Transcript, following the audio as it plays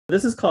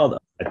This is called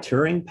a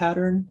Turing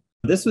pattern.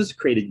 This was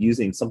created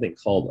using something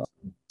called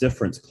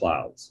difference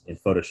clouds in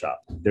Photoshop.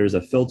 There's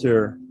a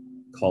filter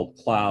called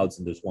clouds,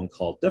 and there's one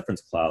called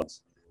difference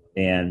clouds.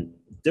 And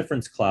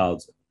difference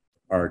clouds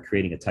are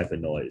creating a type of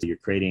noise. You're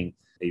creating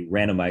a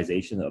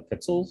randomization of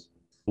pixels.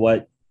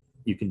 What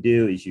you can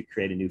do is you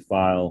create a new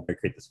file. I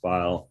create this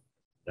file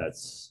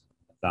that's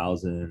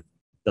 1,000.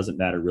 Doesn't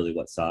matter really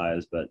what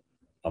size, but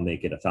I'll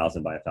make it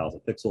 1,000 by 1,000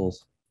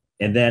 pixels.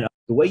 And then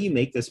the way you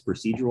make this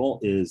procedural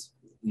is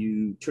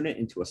you turn it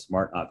into a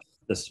smart object.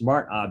 The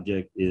smart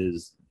object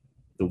is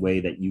the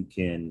way that you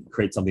can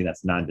create something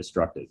that's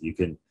non-destructive. You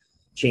can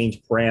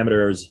change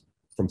parameters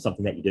from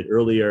something that you did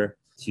earlier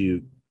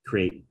to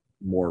create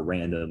more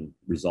random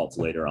results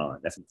later on.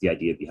 That's the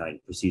idea behind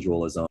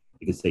proceduralism.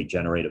 You can say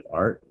generative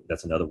art.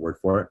 That's another word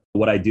for it.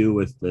 What I do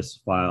with this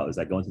file is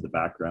I go into the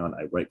background,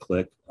 I right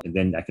click, and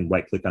then I can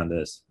right click on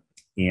this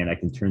and I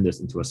can turn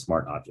this into a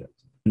smart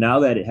object. Now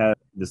that it has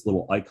this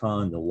little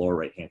icon in the lower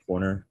right hand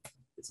corner,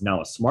 it's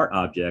now a smart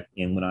object.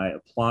 And when I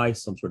apply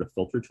some sort of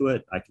filter to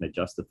it, I can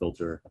adjust the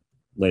filter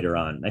later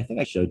on. I think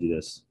I showed you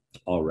this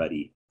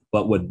already.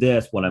 But with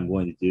this, what I'm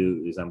going to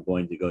do is I'm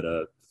going to go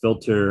to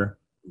filter,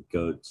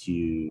 go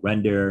to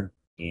render,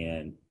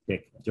 and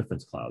pick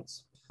difference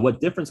clouds. What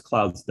difference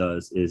clouds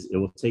does is it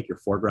will take your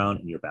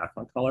foreground and your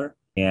background color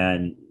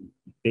and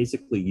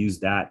basically use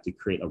that to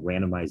create a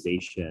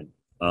randomization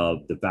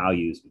of the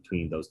values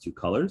between those two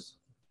colors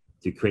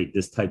to create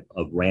this type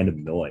of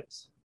random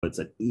noise. It's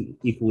an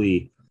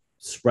equally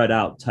spread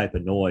out type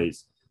of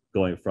noise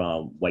going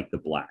from white to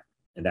black.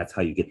 And that's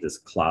how you get this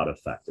cloud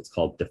effect. It's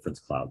called difference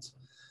clouds.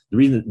 The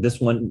reason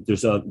this one,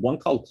 there's one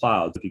called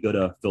clouds. If you go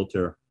to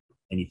filter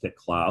and you pick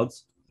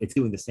clouds, it's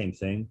doing the same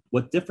thing.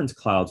 What difference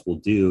clouds will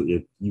do,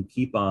 if you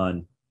keep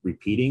on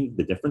repeating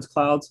the difference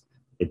clouds,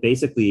 it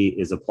basically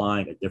is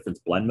applying a difference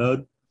blend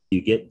mode.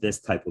 You get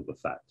this type of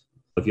effect.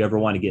 If you ever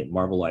want to get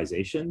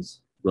marvelizations,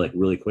 like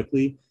really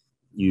quickly,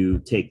 you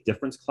take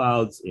difference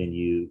clouds and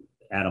you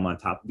add them on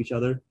top of each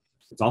other.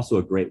 It's also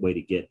a great way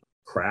to get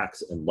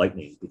cracks and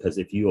lightning, because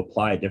if you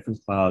apply a difference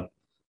cloud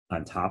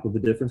on top of a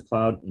difference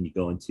cloud and you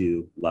go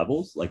into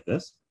levels like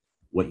this,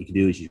 what you can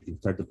do is you can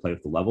start to play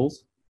with the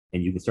levels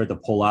and you can start to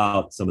pull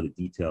out some of the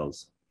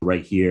details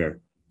right here.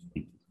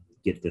 You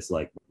get this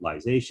like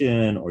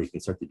marvelization, or you can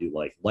start to do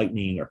like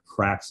lightning or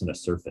cracks in a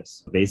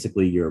surface.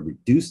 Basically, you're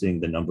reducing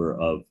the number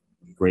of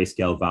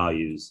grayscale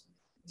values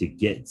to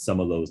get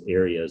some of those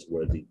areas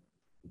where the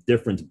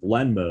difference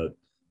blend mode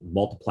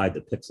multiplied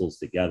the pixels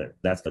together.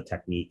 That's the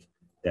technique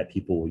that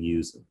people will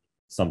use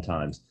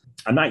sometimes.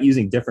 I'm not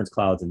using difference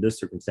clouds in this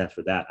circumstance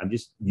for that. I'm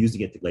just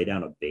using it to lay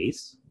down a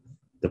base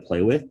to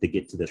play with to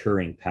get to the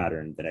Turing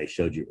pattern that I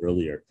showed you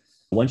earlier.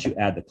 Once you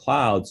add the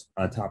clouds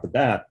on top of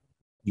that,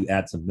 you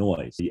add some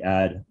noise. You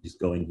add, just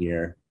go in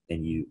here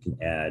and you can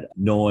add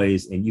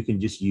noise, and you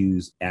can just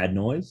use add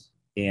noise.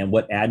 And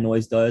what add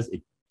noise does,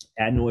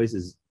 add noise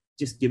is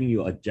just giving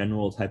you a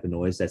general type of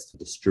noise that's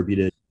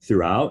distributed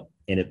throughout,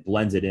 and it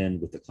blends it in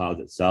with the cloud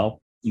itself.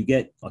 You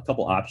get a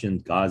couple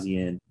options,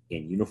 Gaussian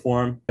and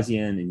uniform.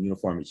 Gaussian and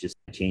uniform is just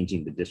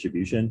changing the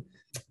distribution.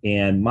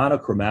 And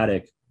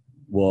monochromatic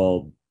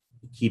will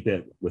keep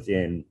it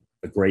within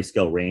a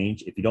grayscale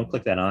range. If you don't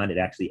click that on, it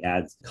actually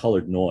adds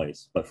colored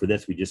noise. But for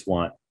this, we just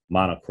want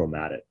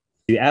monochromatic.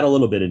 You add a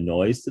little bit of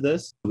noise to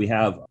this. We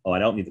have, I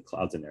don't need the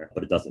clouds in there,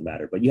 but it doesn't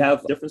matter. But you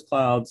have difference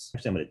clouds.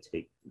 Actually, I'm going to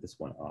take this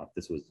one off.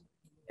 This was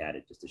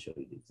added just to show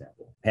you the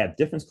example. I have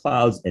difference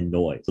clouds and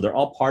noise. So they're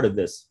all part of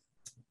this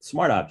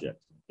smart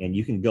object. And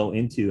you can go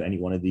into any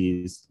one of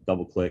these,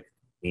 double click,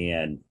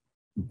 and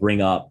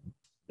bring up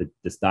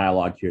this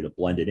dialog here to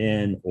blend it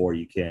in, or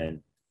you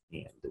can,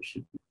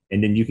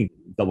 and then you can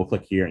double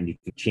click here and you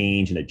can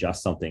change and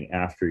adjust something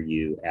after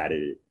you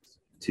added it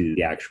to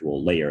the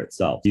actual layer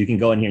itself. So you can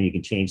go in here and you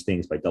can change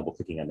things by double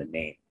clicking on the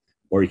name,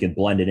 or you can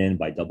blend it in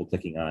by double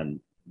clicking on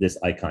this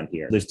icon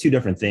here. There's two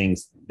different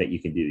things that you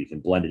can do. You can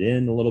blend it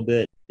in a little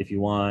bit if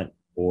you want,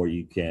 or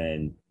you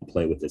can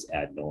play with this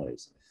add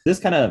noise. This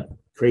kind of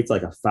creates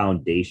like a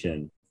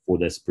foundation for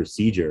this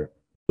procedure.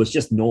 It's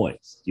just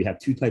noise. You have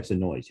two types of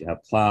noise. You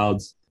have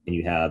clouds and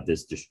you have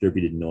this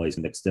distributed noise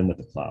mixed in with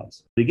the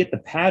clouds. To get the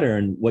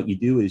pattern, what you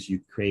do is you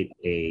create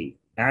a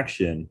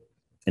action,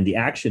 and the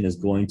action is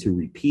going to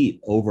repeat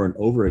over and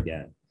over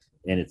again.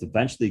 And it's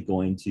eventually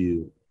going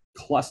to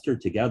cluster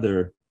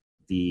together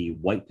the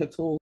white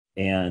pixels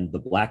and the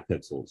black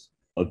pixels.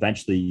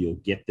 Eventually you'll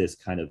get this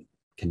kind of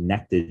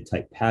connected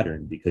type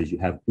pattern because you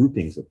have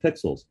groupings of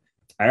pixels.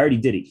 I already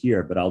did it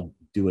here, but I'll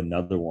do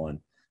another one.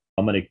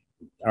 I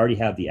already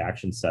have the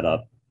action set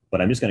up,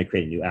 but I'm just going to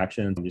create a new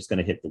action. I'm just going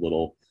to hit the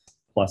little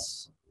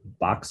plus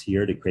box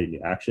here to create a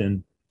new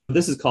action.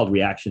 This is called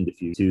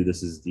Reaction-Diffusion.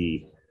 This is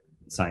the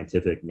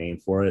scientific name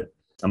for it.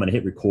 I'm going to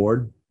hit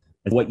record.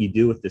 And what you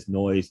do with this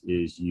noise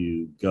is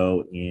you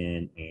go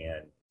in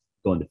and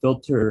go into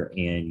filter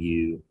and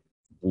you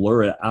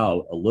blur it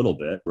out a little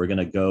bit. We're going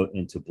to go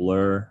into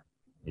blur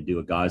and do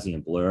a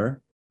Gaussian blur.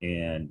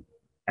 And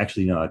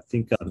actually, no, I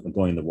think I'm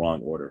going in the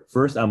wrong order.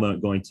 First, I'm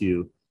going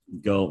to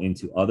go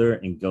into other,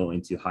 and go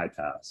into high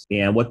pass.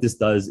 And what this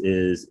does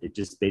is it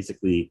just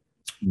basically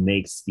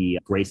makes the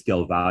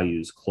grayscale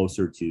values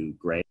closer to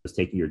gray. It's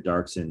taking your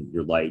darks and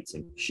your lights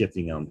and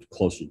shifting them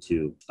closer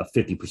to a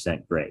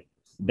 50% gray.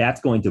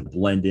 That's going to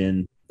blend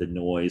in the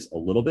noise a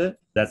little bit.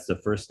 That's the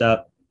first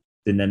step.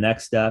 Then the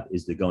next step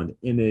is to go into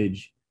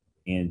image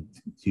and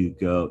to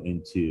go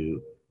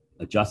into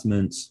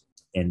adjustments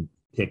and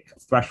pick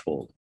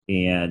threshold.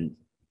 And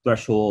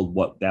threshold,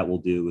 what that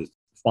will do is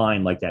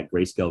find like that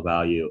grayscale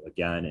value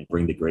again and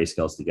bring the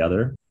grayscales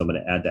together. So I'm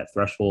going to add that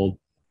threshold,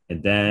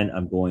 and then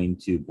I'm going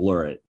to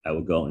blur it. I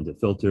will go into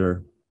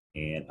filter,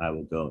 and I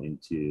will go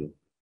into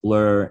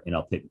blur, and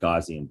I'll pick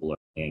Gaussian blur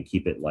and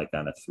keep it like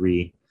on a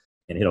 3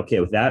 and hit OK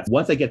with that.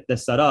 Once I get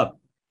this set up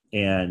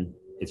and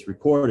it's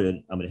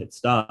recorded, I'm going to hit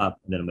stop,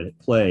 and then I'm going to hit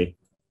play,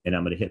 and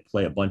I'm going to hit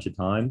play a bunch of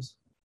times.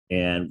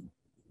 And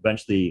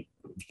eventually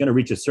you're going to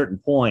reach a certain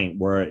point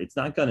where it's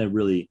not going to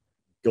really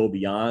go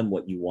beyond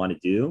what you want to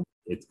do.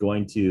 It's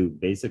going to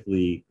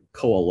basically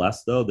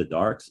coalesce though the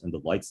darks and the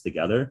lights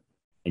together,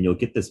 and you'll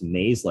get this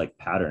maze-like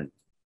pattern.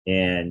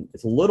 And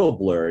it's a little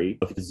blurry.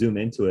 If you zoom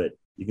into it,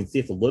 you can see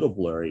it's a little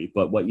blurry,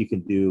 but what you can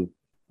do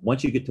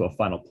once you get to a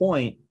final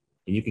point,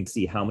 and you can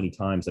see how many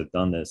times I've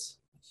done this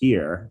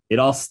here, it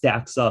all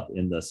stacks up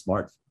in the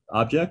smart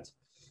object.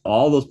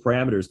 All those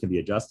parameters can be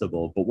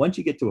adjustable, but once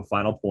you get to a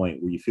final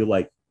point where you feel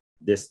like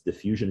this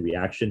diffusion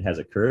reaction has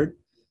occurred,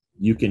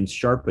 you can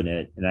sharpen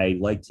it. And I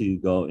like to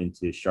go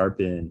into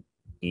sharpen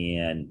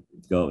and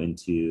go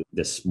into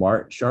the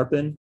smart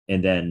sharpen,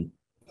 and then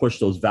push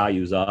those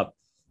values up,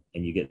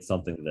 and you get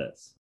something like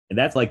this. And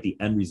that's like the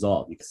end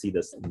result. You can see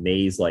this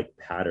maze-like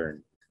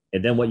pattern.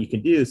 And then what you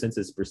can do, since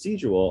it's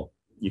procedural,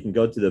 you can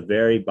go to the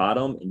very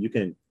bottom and you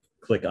can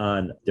click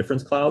on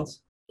difference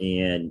clouds,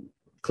 and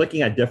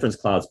clicking on difference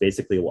clouds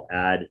basically will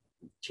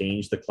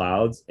change the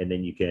clouds. And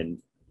then you can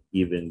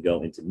even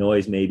go into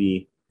noise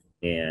maybe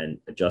and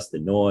adjust the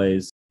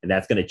noise, and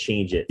that's going to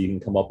change it. You can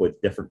come up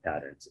with different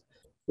patterns.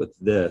 With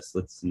this,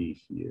 let's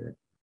see here.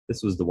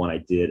 This was the one I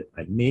did.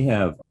 I may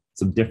have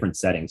some different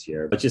settings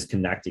here, but just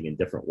connecting in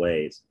different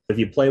ways. If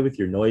you play with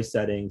your noise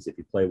settings, if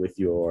you play with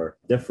your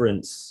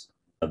difference,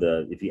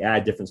 if you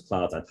add difference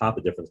clouds on top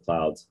of difference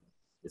clouds,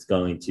 it's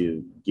going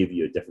to give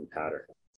you a different pattern.